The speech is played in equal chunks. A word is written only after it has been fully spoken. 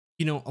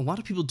You know, a lot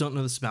of people don't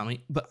know this about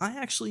me, but I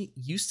actually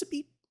used to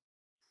be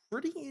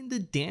pretty into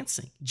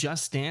dancing.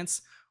 Just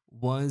Dance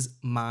was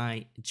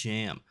my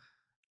jam.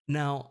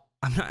 Now,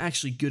 I'm not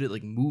actually good at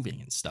like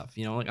moving and stuff,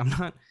 you know, like I'm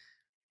not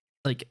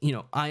like, you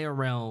know,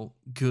 IRL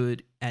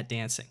good at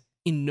dancing.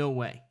 In no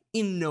way.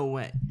 In no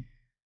way.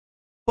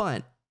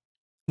 But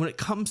when it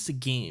comes to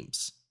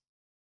games,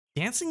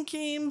 dancing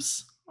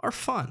games are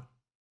fun.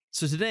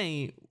 So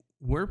today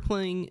we're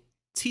playing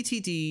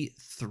TTD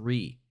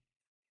 3.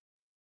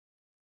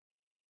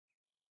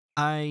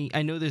 I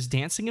know there's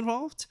dancing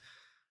involved.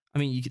 I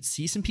mean, you could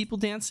see some people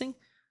dancing,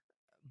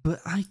 but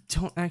I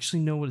don't actually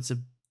know what it's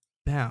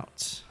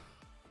about.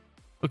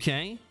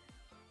 Okay.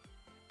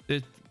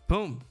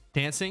 Boom.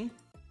 Dancing.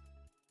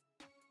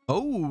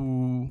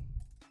 Oh.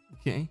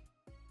 Okay.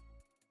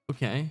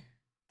 Okay.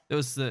 That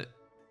was the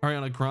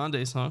Ariana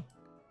Grande song.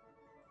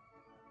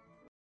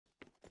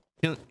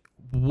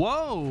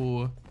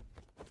 Whoa.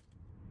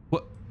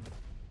 What?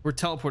 We're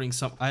teleporting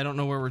some. I don't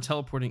know where we're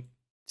teleporting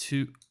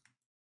to.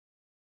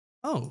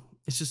 Oh,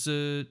 it's just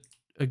a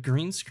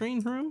green screen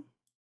room?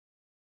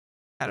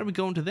 How did we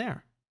go into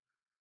there?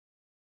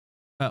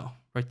 Oh,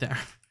 right there.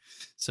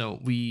 So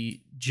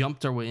we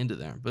jumped our way into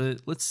there,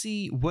 but let's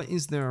see what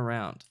is there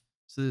around.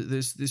 So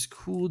there's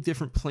cool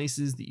different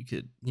places that you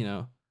could, you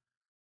know,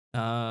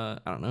 I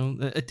don't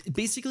know,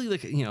 basically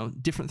like, you know,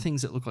 different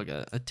things that look like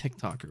a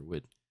TikToker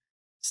would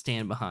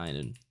stand behind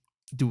and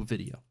do a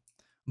video.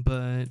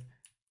 But,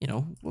 you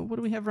know, what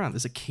do we have around?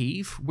 There's a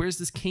cave. Where's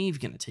this cave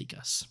gonna take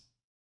us?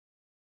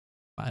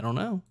 I don't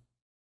know.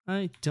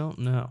 I don't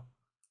know.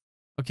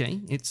 Okay,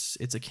 it's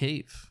a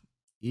cave.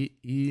 It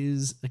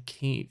is a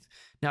cave.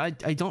 Now, I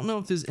don't know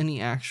if there's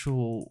any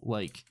actual,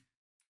 like,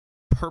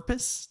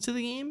 purpose to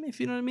the game, if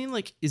you know what I mean.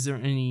 Like, is there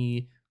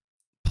any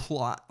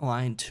plot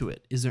line to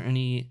it? Is there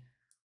any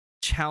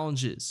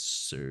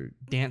challenges or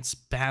dance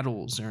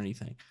battles or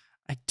anything?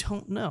 I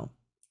don't know.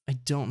 I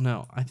don't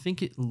know. I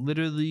think it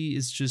literally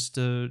is just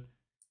a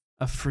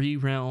free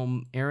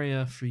realm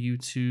area for you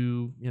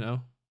to, you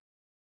know,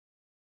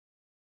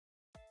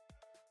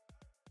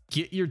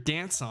 get your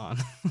dance on.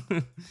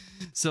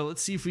 So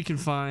let's see if we can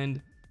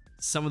find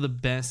some of the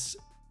best.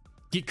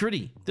 Get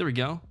gritty. There we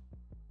go.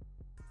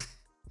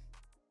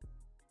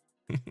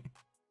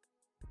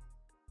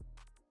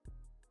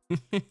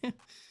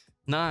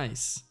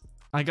 Nice.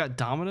 I got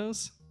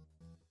dominoes.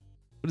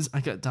 What is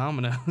I got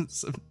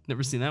dominoes? I've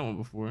never seen that one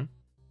before.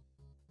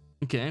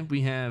 Okay,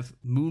 we have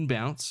moon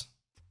bounce.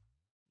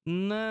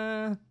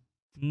 Nah,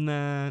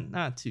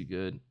 not too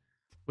good.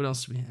 What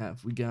else do we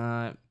have? We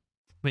got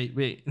wait,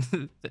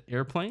 the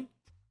airplane?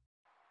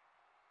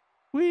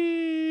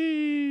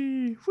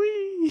 Whee!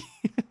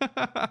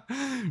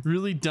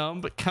 Really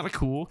dumb, but kind of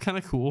cool, Can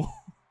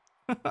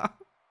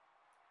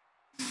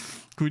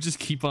we just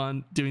keep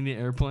on doing the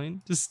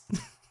airplane? Just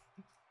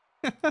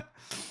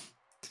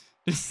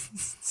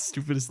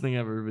stupidest thing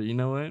ever, but you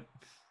know what?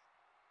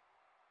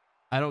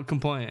 I don't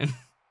complain.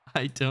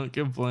 I don't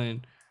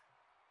complain.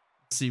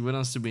 Let's see, what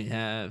else do we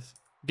have?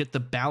 Get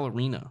the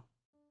ballerina.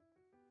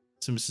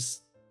 So it's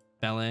just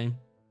ballet.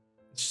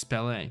 It's just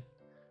ballet.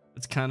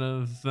 It's kind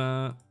of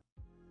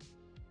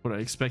what I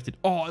expected.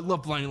 Oh, I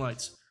love blinding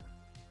lights.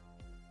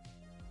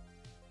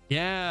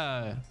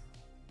 Yeah.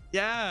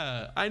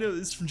 Yeah, I know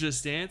this from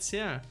Just Dance,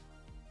 yeah.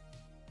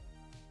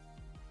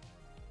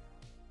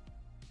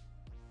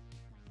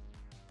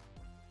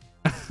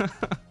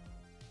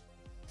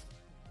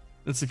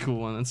 That's a cool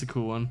one. That's a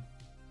cool one.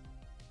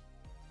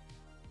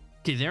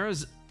 Okay, there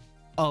is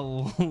a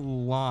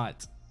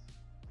lot.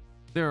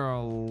 There are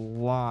a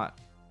lot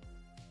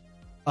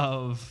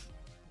of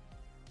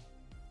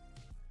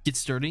get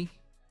sturdy.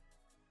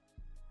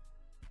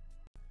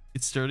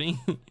 Get sturdy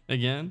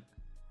again.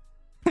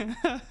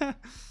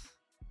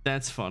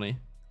 That's funny.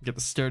 Got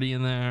the sturdy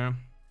in there.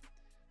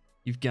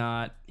 You've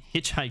got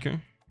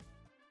hitchhiker.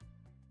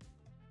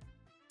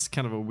 It's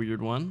kind of a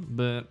weird one,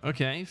 but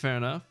okay, fair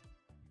enough.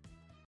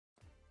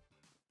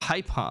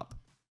 Hype hop.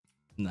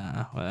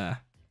 Nah.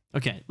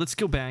 Okay, let's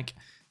go back,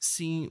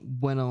 see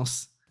what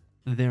else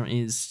there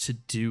is to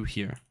do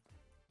here.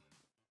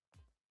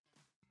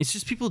 It's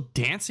just people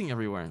dancing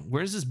everywhere.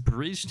 Where does this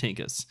bridge take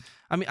us?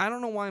 I mean, I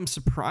don't know why I'm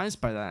surprised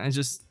by that. I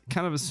just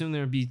kind of assumed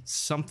there would be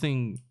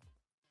something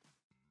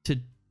to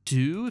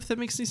do, if that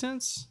makes any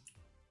sense.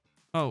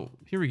 Oh,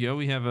 here we go.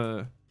 We have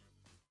a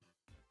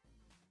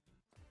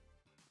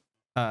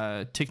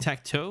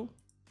tic-tac-toe,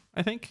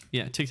 I think.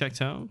 Yeah,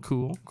 tic-tac-toe.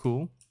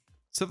 Cool.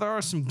 So there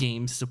are some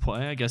games to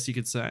play, I guess you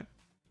could say.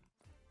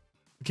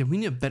 Okay, we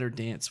need a better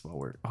dance while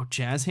we're... Oh,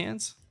 jazz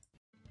hands?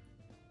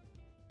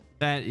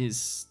 That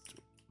is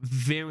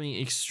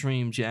very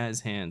extreme jazz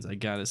hands, I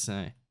gotta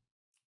say.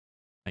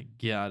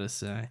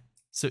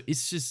 So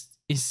it's just...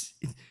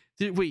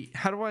 Wait,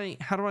 how do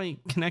I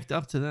connect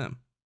up to them?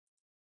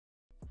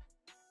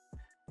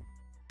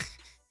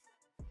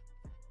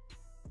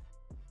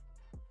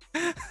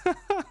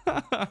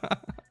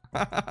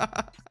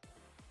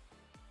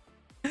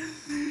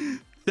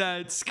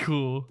 That's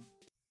cool.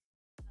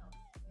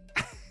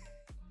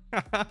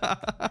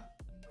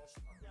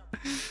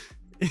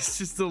 It's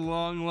just a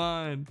long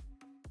line.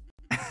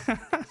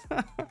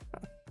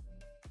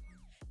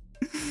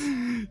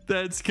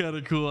 That's kind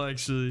of cool,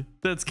 actually.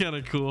 That's kind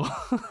of cool.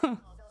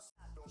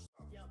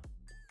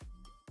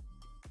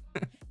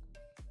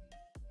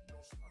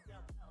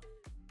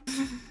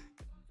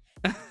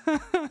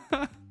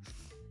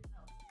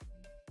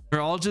 We're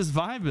all just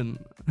vibing.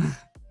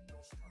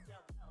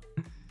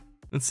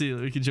 Let's see,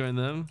 we can join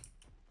them.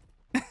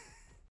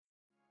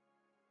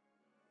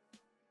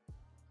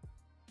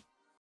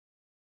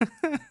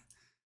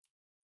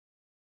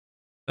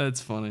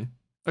 That's funny.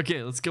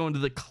 Okay, let's go into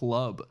the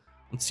club.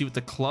 Let's see what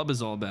the club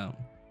is all about.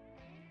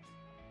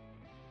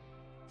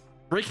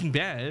 Breaking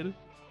Bad?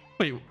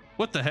 Wait,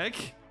 what the heck?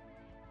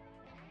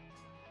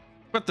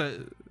 What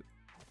the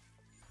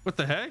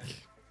heck?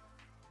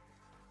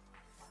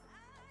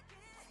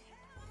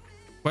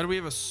 Why do we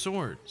have a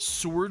sword?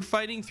 Sword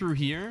fighting through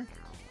here?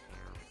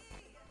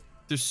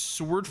 There's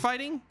sword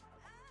fighting?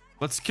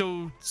 Let's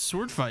go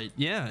sword fight.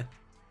 Yeah.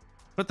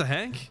 What the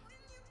heck?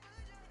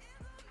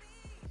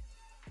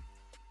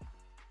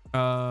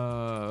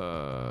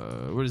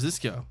 Where does this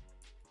go?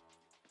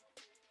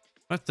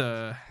 What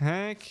the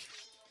heck?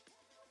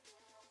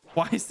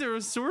 Why is there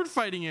a sword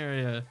fighting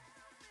area?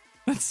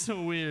 That's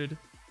so weird.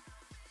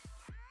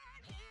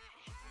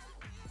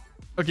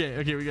 Okay,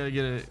 we gotta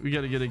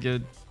get a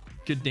good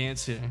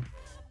dance here.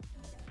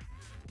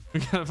 We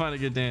gotta find a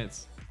good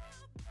dance.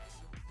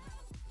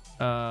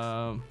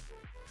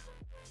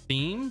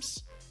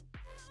 Themes?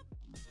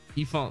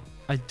 Default.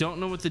 I don't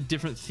know what the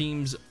different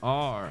themes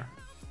are.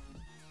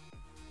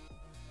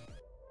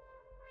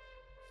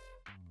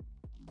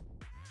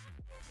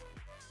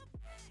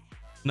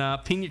 Nah,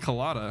 pina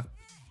colada.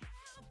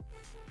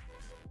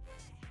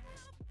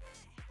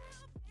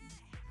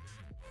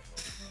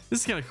 This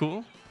is kind of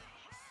cool.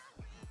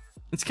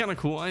 It's kind of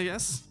cool, I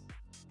guess.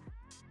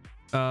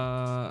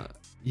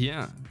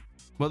 Yeah.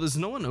 Well, there's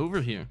no one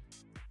over here.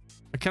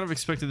 I kind of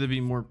expected there to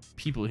be more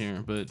people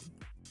here, but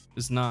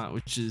there's not,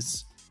 which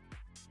is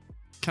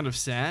kind of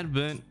sad,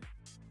 but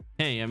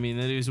hey, I mean,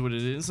 that is what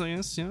it is, I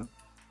guess, yeah.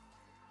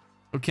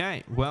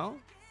 Okay, well,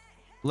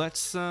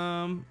 let's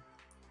go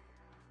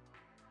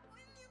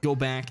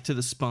back to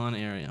the spawn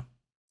area.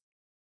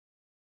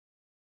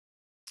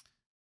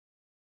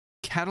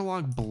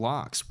 Catalog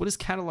blocks. What is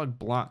catalog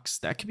blocks?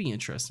 That could be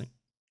interesting.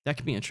 That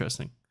could be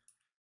interesting.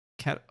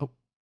 Oh,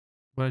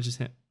 what did I just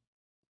hit?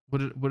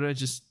 What did I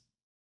just?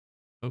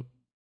 Oh,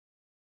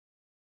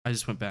 I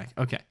just went back.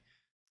 Okay,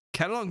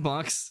 catalog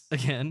blocks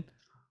again.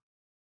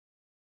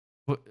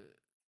 What?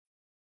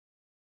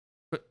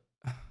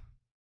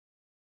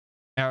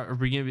 Are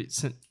we gonna be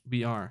sent?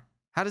 We are.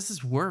 How does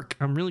this work?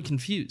 I'm really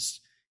confused.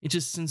 It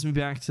just sends me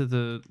back to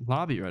the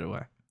lobby right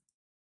away.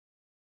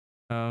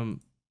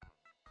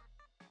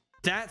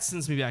 That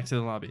sends me back to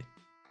the lobby.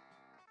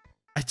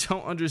 I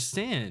don't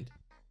understand.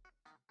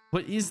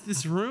 What is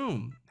this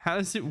room? How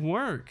does it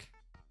work?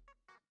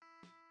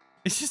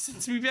 It just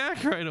sends me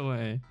back right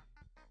away.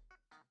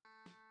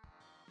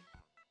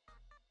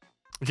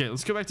 Okay,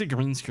 let's go back to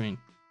green screen.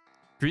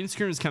 Green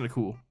screen is kind of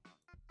cool.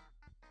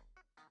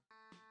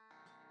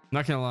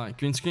 Not gonna lie,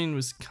 green screen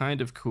was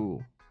kind of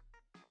cool.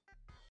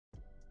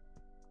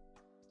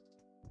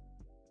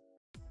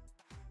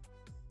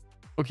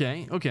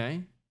 Okay,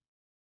 okay.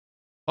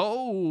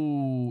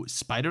 Oh,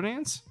 spider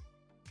dance?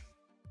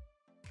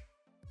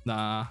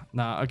 Nah,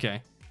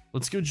 okay.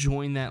 Let's go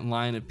join that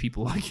line of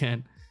people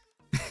again.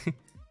 Let's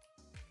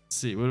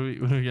see, what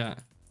do we got?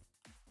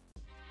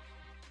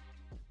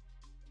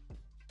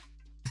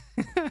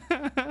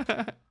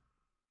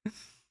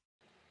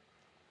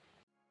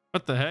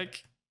 What the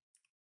heck?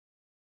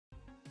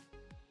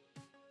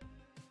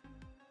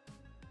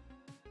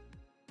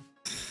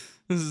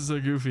 This is so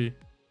goofy.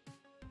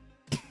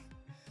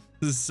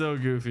 This is so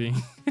goofy.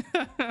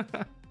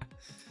 I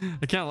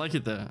kind of like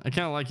it though. I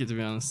kind of like it, to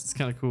be honest. It's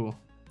kind of cool.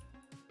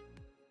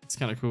 It's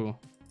kind of cool.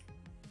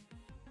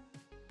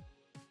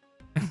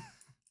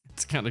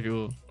 It's kind of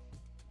cool.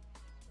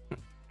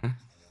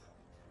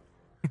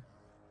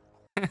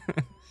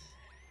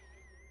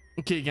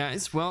 Okay,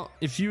 guys. Well,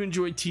 if you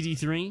enjoyed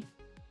TD3,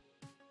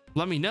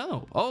 let me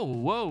know. Oh,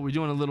 whoa. We're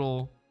doing a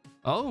little...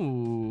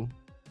 Oh.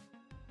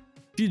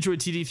 If you enjoyed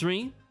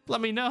TD3,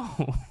 let me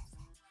know.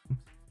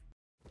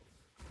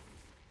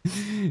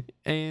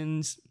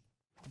 And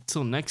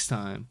until next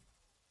time.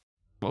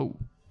 Whoa.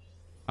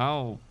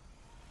 I'll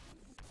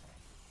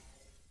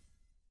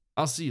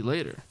see you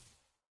later.